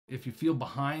If you feel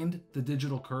behind the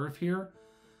digital curve here,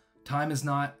 time is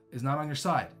not on your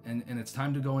side, and it's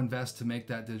time to go invest to make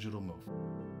that digital move.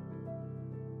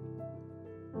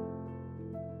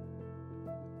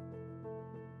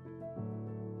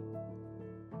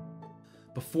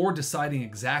 Before deciding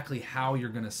exactly how you're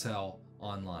going to sell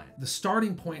online, the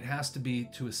starting point has to be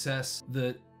to assess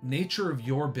the nature of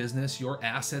your business, your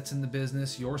assets in the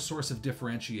business, your source of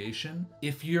differentiation.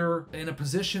 If you're in a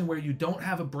position where you don't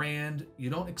have a brand, you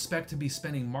don't expect to be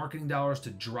spending marketing dollars to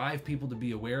drive people to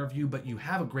be aware of you, but you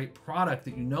have a great product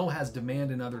that you know has demand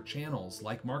in other channels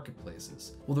like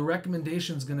marketplaces, well, the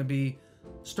recommendation is going to be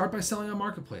start by selling on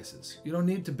marketplaces. You don't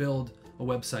need to build a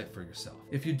website for yourself.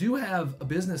 If you do have a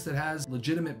business that has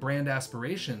legitimate brand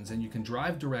aspirations and you can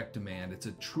drive direct demand, it's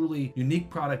a truly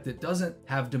unique product that doesn't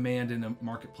have demand in a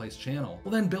marketplace channel,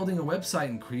 well, then building a website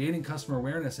and creating customer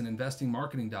awareness and investing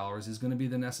marketing dollars is going to be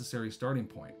the necessary starting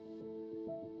point.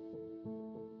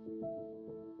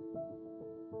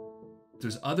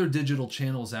 There's other digital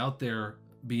channels out there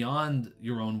beyond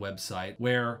your own website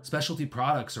where specialty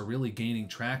products are really gaining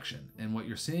traction. And what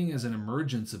you're seeing is an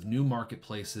emergence of new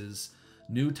marketplaces,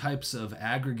 new types of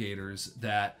aggregators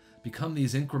that become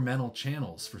these incremental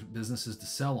channels for businesses to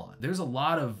sell on. There's a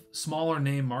lot of smaller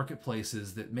name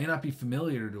marketplaces that may not be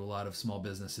familiar to a lot of small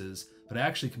businesses, but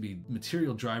actually can be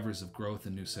material drivers of growth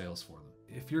and new sales for them.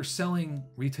 If you're selling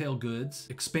retail goods,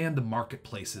 expand the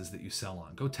marketplaces that you sell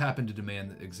on. Go tap into demand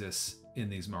that exists in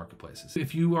these marketplaces.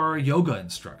 If you are a yoga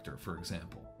instructor, for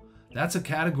example, that's a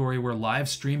category where live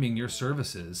streaming your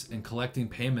services and collecting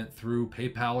payment through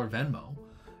PayPal or Venmo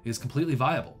is completely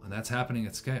viable, and that's happening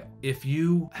at scale. If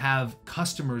you have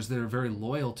customers that are very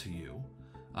loyal to you,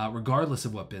 regardless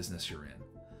of what business you're in,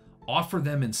 offer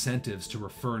them incentives to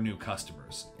refer new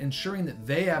customers, ensuring that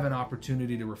they have an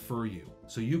opportunity to refer you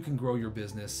so you can grow your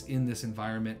business in this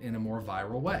environment in a more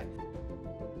viral way.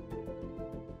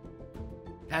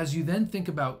 As you then think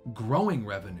about growing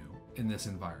revenue in this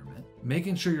environment,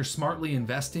 making sure you're smartly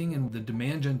investing in the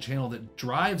demand gen channel that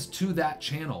drives to that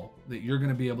channel that you're going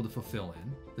to be able to fulfill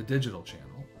in, the digital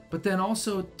channel, but then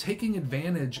also taking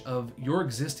advantage of your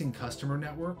existing customer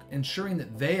network, ensuring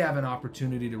that they have an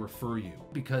opportunity to refer you.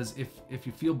 Because if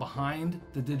you feel behind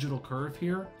the digital curve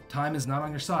here, time is not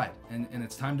on your side, and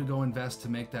it's time to go invest to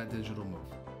make that digital move.